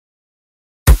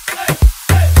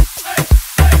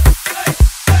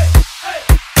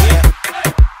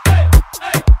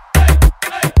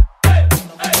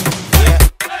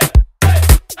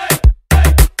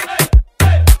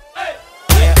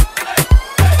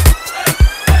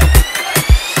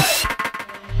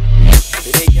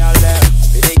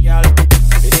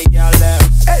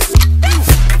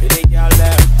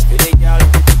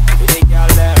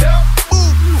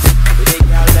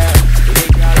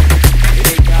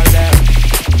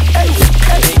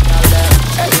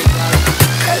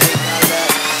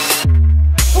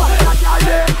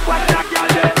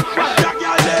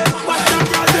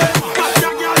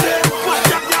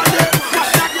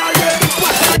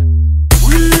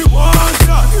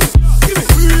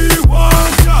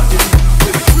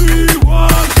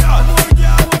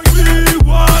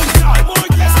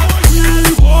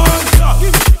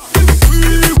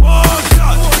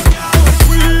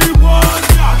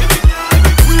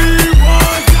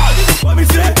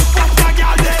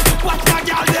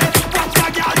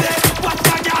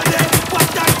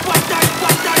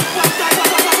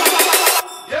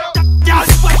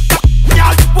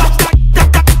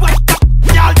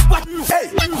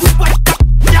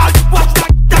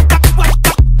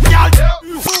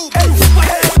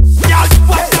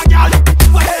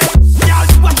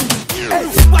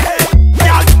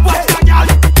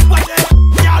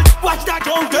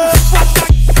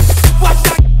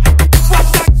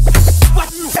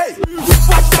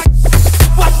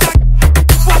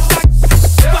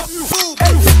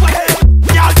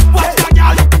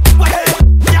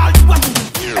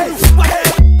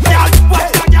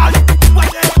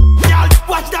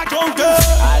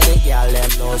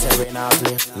in our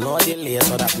play. No delay,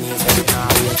 so that means that we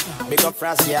can't wait. Big up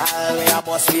France, yeah, we are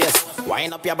boss face.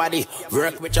 Wind up your body,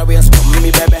 work with your waist. Come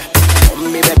me baby,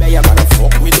 you gotta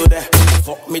fuck me today.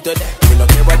 Fuck me today, we don't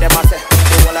care what them a say.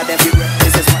 The whole of them be great,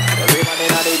 this is what everybody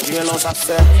in the jail knows I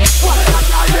say. What that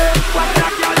y'all there, what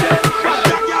that y'all there, what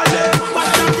that y'all there, what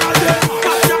that y'all there,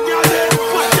 what that y'all there,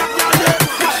 what that y'all there,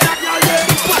 what that y'all there,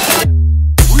 what that.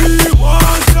 We want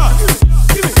that,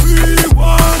 we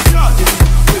want that, we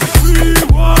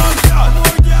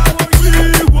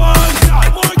want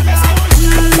that, we want that, we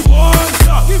want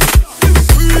that, we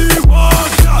want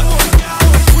that,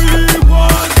 we want that, we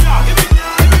want that,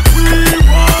 we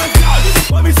want that.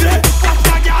 What me say? What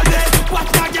that y'all there, what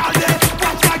that y'all there,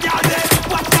 what that y'all there,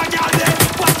 what that y'all there,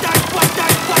 what that, what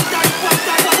that, what that, what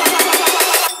that,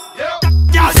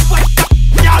 y'all, what,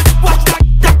 y'all, what that,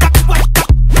 what,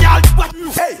 y'all, what,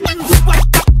 hey, what, y'all,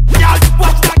 what that, what, y'all, hey,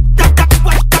 what, y'all, what, y'all,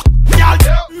 what, y'all,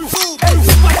 what, hey, what,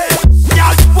 y'all, what,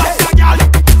 y'all,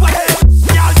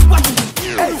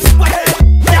 what,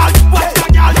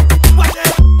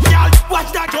 y'all, what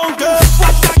that, don't do,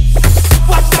 what that,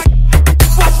 what that, what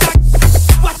that,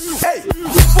 what, hey, what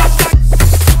that, what that,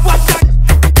 what that,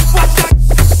 what,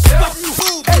 hey,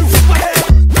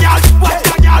 what, y'all,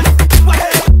 what, y'all,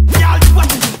 what, y'all, what, hey,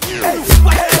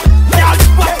 what,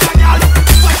 y'all, what, y'all, what,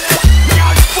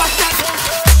 y'all, what that.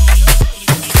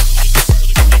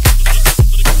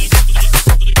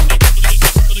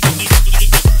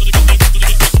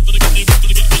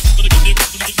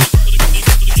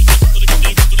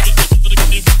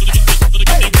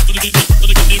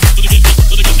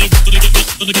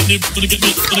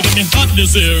 Get me hot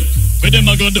this year. Where them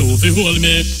a go do if you hold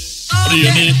me? Or do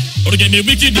you me? Or get me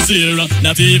wicked this year.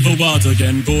 Not even water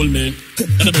can cool me.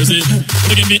 And the mercy.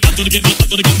 Or get me hot, or get me hot,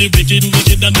 or get me wicked,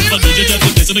 wicked. And if I do you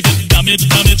just this, or get damage,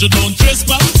 damage, you don't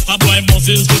trespass. A boy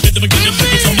bosses, to get them get them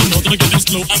wicked from the north, or get them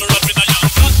slow. I'm a rapping I am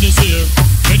hot this year.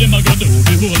 Where them a go do if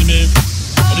you hold me?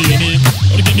 Or do you me?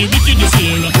 Or get me wicked this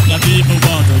year. Not even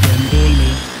water can cool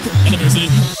me. And the mercy.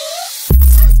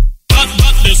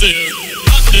 Hot this year.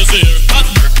 This year, hot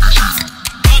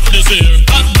this year,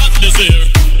 hot this year,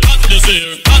 hot this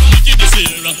year, hot wicked this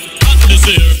year, hot this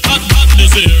year, hot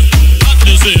this year, hot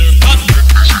this year,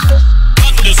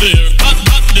 hot this year, hot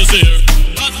this year,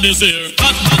 hot this year,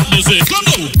 hot this year. Come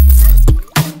on.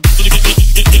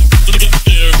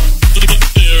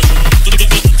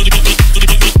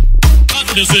 Hot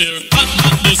this year, hot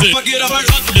this year, forget about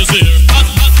hot this year,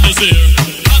 hot this year,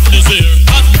 hot this year,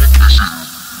 hot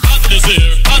this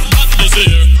year, hot this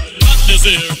year. This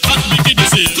year, hot wicked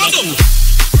this year. Go on.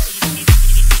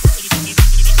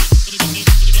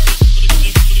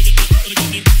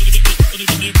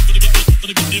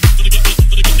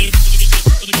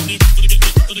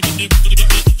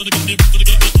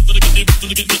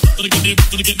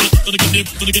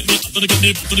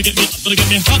 Get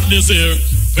me hot this year.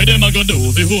 Where them a go do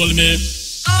if you hold me?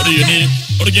 Or do you need?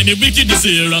 Or get me wicked this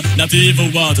year. Not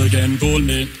even water can cool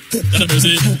me. And the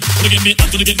mercy. Or get me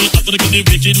hot, or get me hot, or get me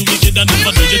wicked, wicked. And if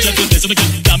I do you just this, or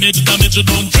get damage, damage, you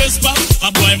don't trespass. A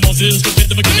boy bosses, to get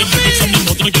them get them wicked from the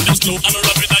north, or get them slow. I'm a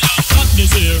rapping I am hot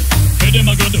this year. Where them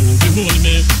a go do if you hold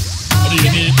me? Or do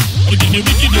you need? Or get me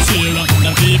wicked this year.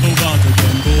 Not even water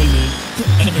can cool me.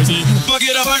 And the mercy.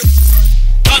 Forget about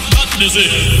hot this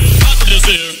year. Hot this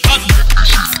year. Hot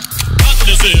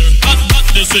this year. Hot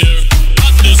this year.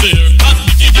 This year, hot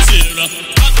wicked this year,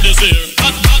 hot this year,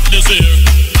 hot this year,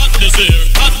 hot this year,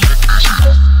 hot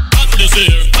this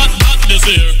year, hot this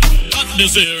year, hot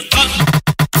this year, hot.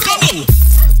 Come on.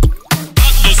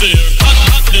 Hot this year,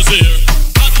 hot this year,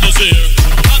 hot this year,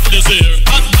 hot this year,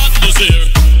 hot this year,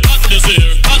 hot this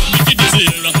year, hot wicked this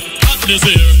year, hot this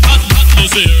year, hot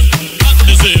this year, hot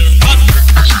this year, hot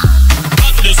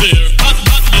this year, hot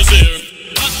this year,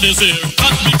 hot this year,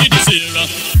 hot wicked this year.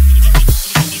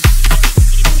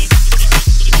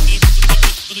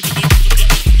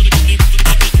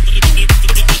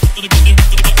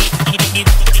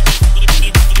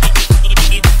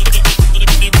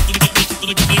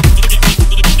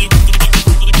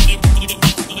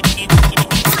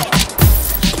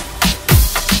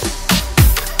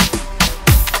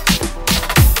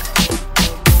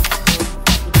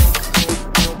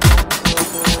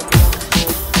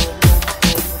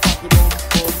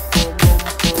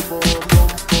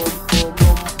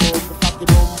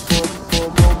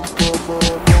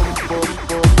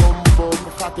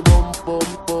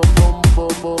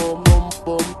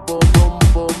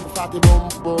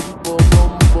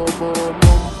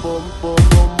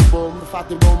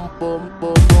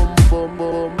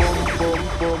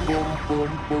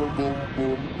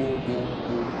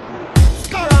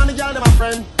 Scar on the girl, my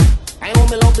friend. I know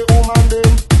me love the woman,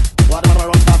 them. Whatever I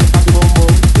run past the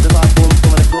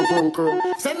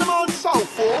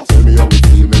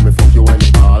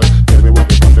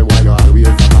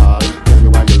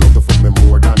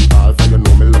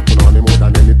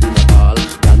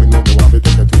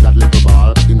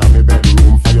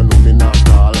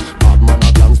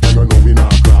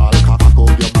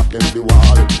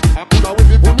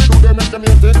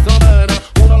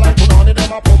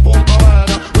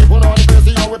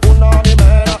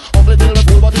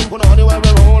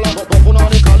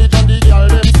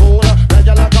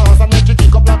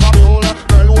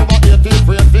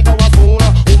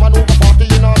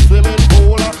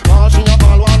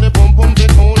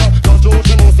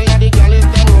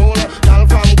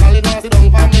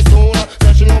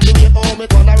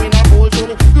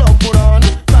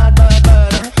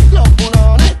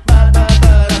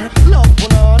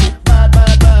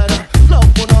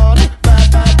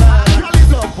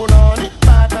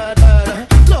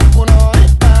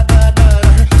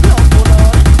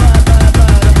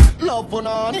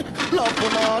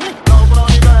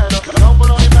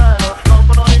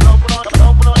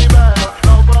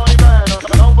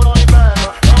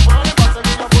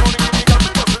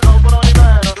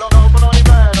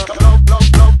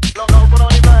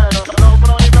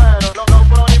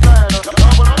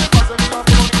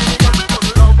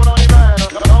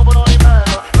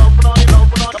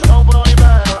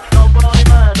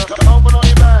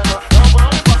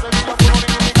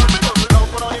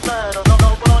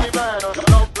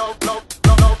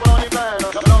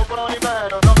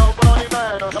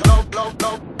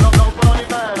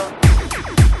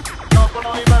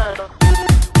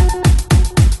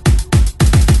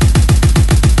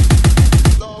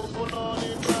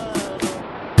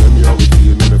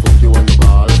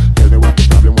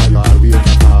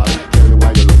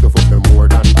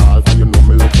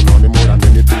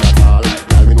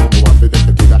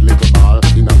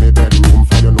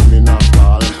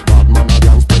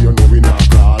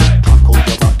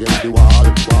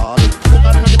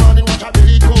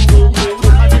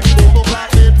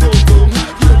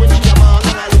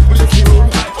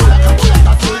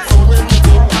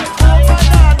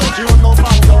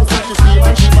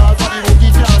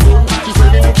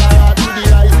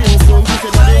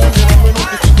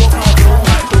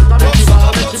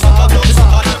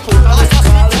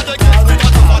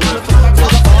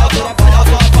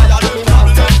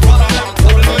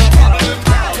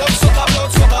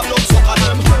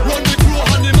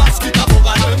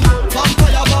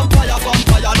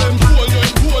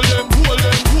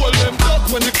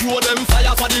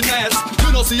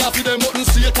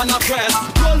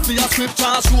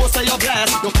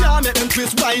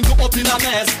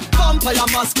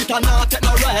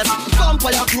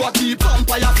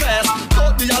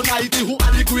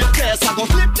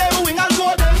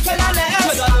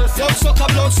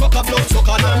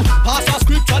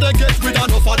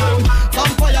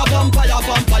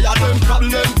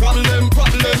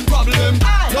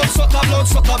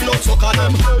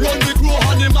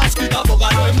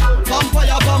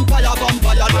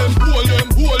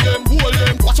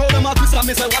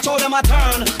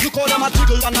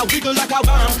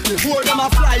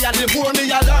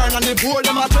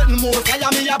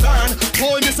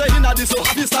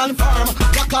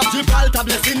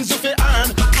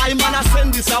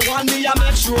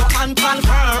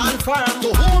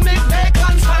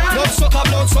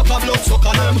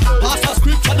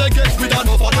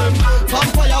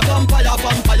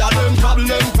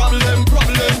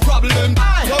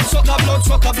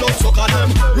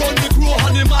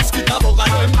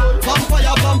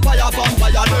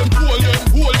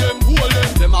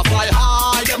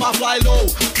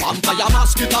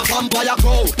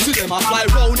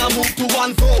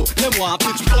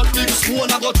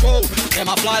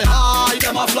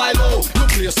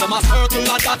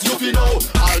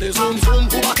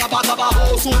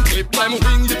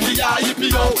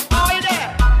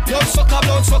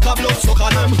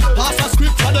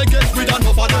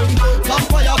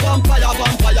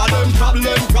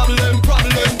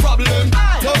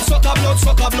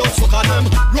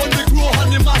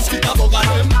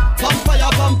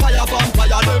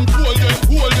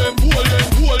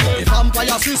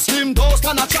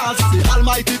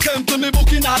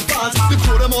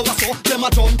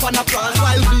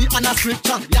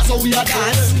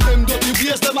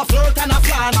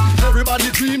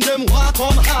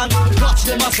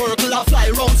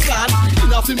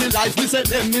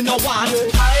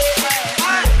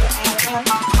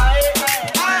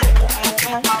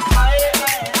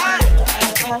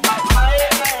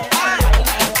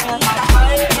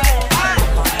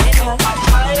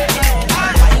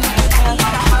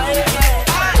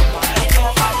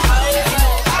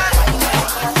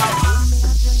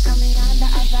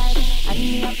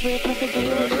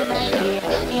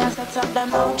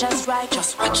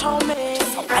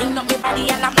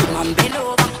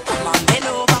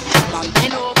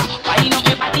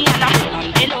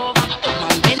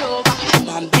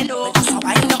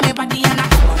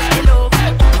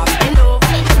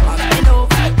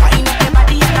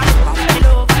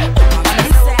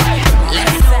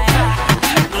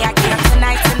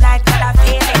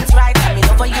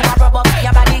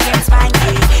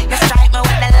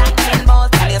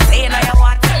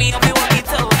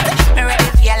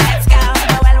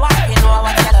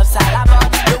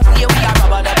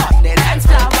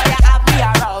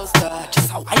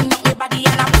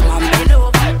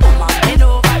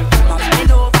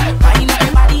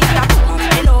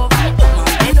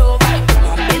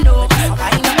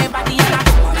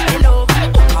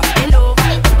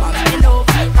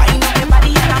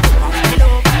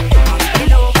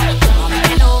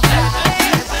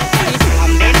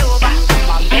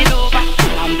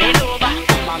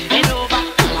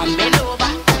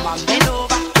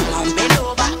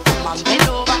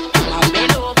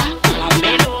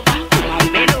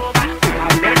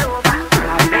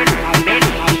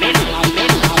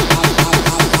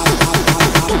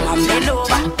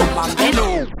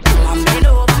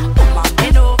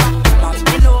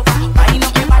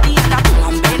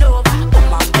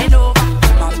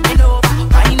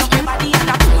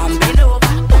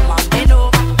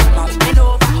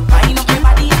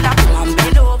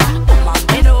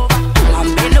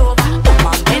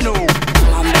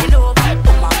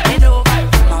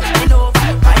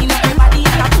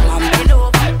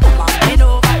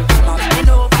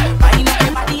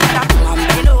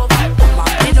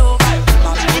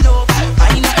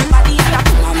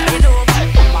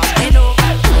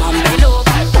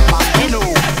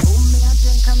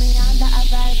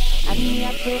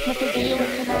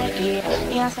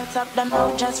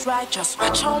Just right, just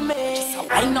watch on me. Just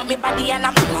wind up my body and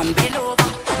I'm bend over,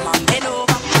 bend over,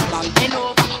 bend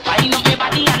over. Wind up my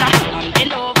body and I'm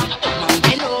bend over,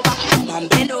 bend over,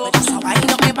 bend over. Just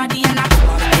wind up my body and I'm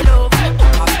bend over,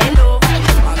 bend over,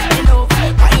 bend over.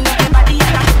 Wind up my body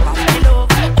and I'm bend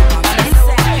over.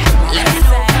 Listen,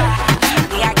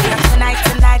 we are here tonight,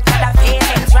 got the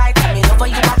feelings right. Tell me over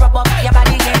you and rub up your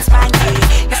body against my knee.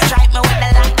 You strike me with the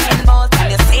lightning bolt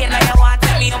and you say now you want to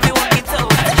me, you want me to.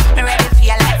 Me ready for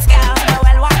you, let's go.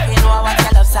 Well, walking over what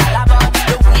your love's all about.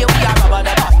 The way we are rubber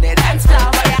the bonded and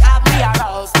flow, where you have me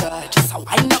aroused. Just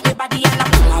wind up my body and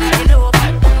I'm bend over,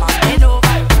 bend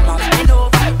over, bend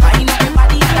over. Wind up my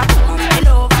body and I'm bend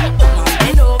over,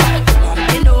 bend over, bend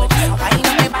over. Just wind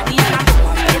up my body and I'm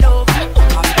bend over,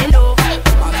 bend over,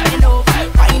 bend over.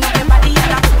 Wind up my body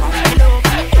and I'm bend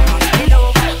over, bend over,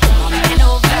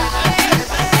 bend over.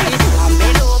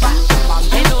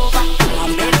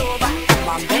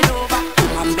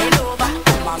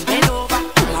 Bend over,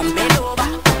 bend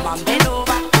over, bend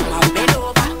over, bend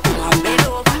over.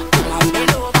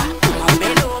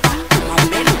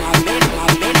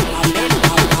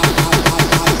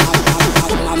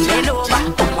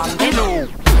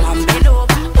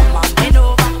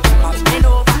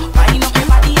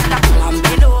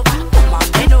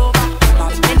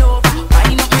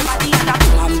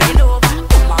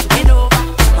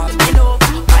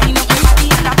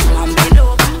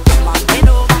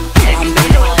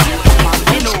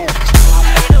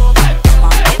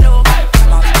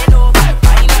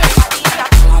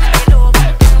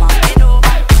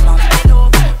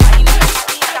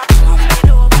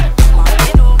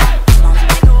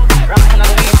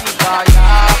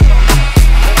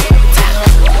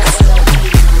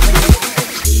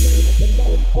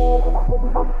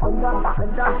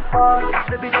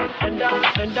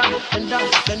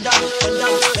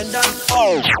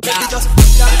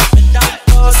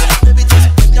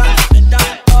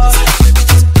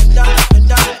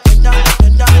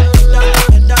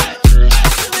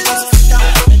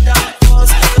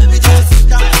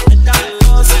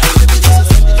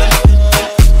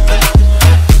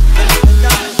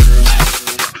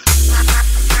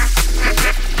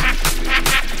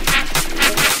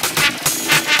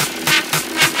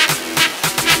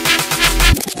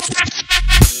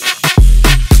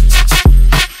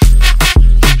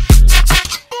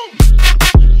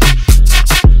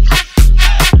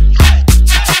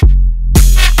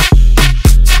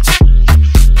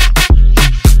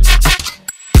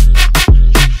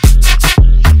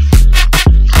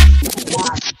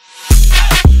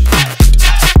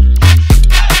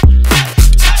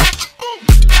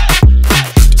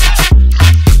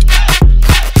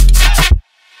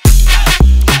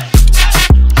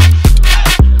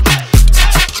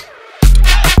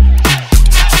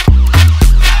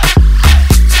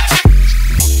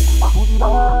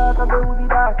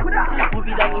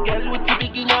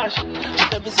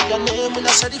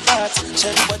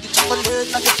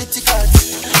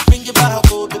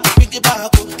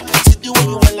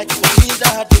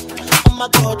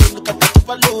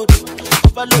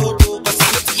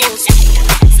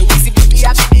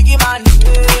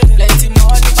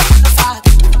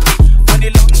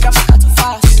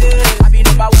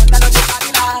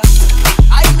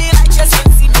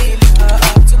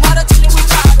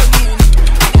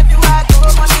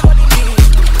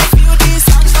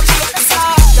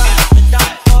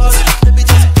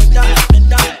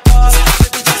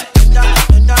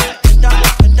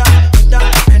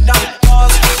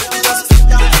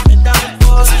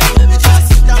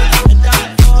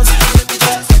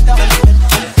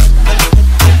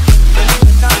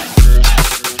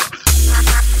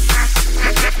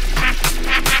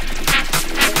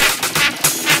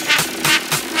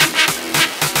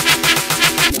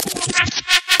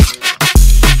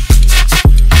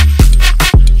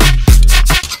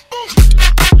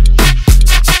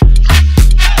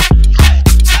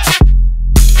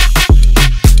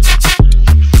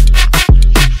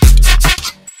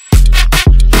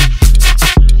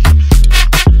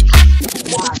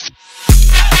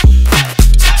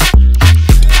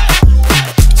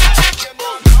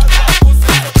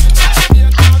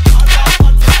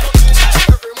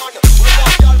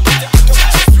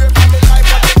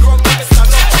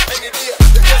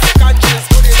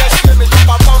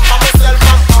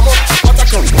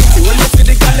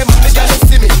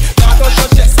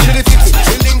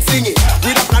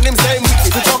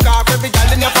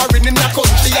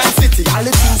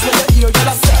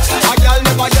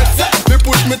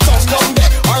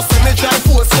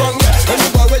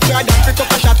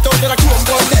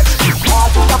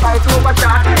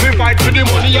 fight for the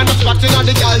money and the spotting on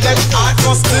the girl them hard.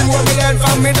 First thing when we learn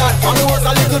from me that from the was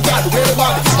a little dad way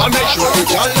back. I make sure the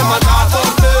girl them a talk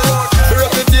about me. The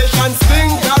reputation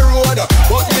sting the road,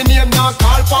 but me name not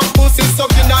call from pussy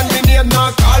sucking and me name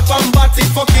not call from body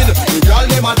fucking. The girl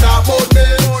them a talk about me.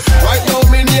 Right now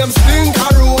me name sting the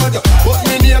road, but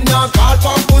me name not call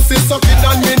from pussy sucking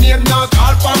and me name not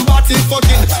call from body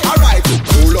fucking. Alright,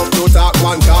 cool up to talk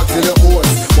one talk to the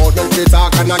horse, but them they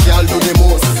talk and a girl do the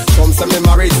most. Some say me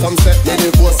married, some say me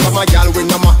divorce. From a girl we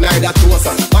no mat neither toast.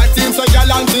 My team say girl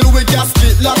until we get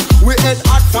split lock. We head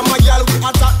hot from a girl we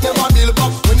attack never build back.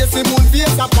 When you see moon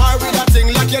face a par with a thing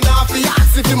like you not fi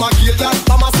ask if him a kill that.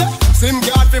 Mama say sim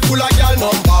girl fi full of girl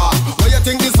number. Where you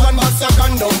think this one must a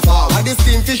condom for? And this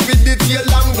steam fish with the tail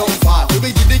long down far.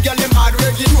 We give the girl them hard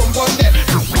work in room gun them.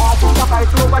 Fight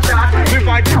over chat. We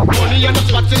fight money and the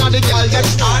spotting of the girl them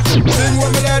start. Sing when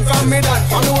we learn from me that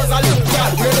from the was a little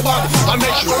girl way the back. I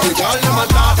make sure the girl them a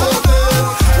talk about me.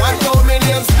 Right now me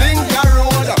name sting the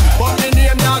road, but me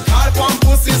name not call from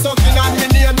pussy sucking and me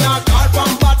name not call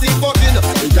from body fucking.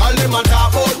 The girl them a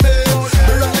talk about me.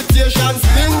 My reputation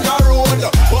sting the road,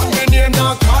 but me name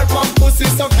not call from pussy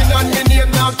sucking and me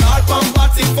name not call from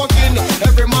body fucking.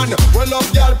 Every man will love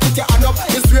girl put your hand up.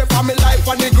 This way for me life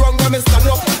on the ground when me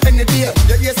stand up. Any day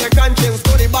you hear say conscience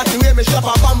go the body way me shop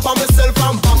a bam for myself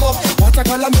and bam up. What a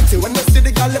calamity when you see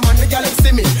the girl them and the girl them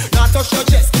see me. Not touch your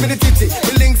chest, give me the titty,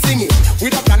 the link singing.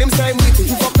 With a plan him say I'm witty.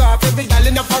 You fuck off every girl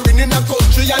in a foreign in a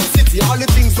country and city. All the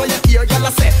things when you hear girl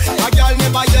a say, a girl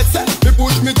never yet say. Me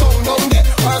push me tongue down there,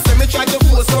 or say me try to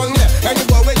force wrong there. Any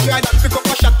boy we try that pick up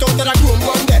a shot out of the room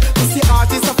gun there. We see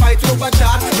artists a fight over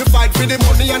chat. We fight for the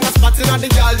money and the spotting of the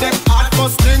girl them hard.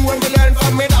 First thing when we learn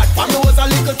from me that from me was a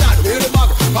little tad way the bag.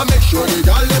 I make sure the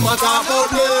girl them a talk about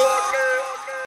me.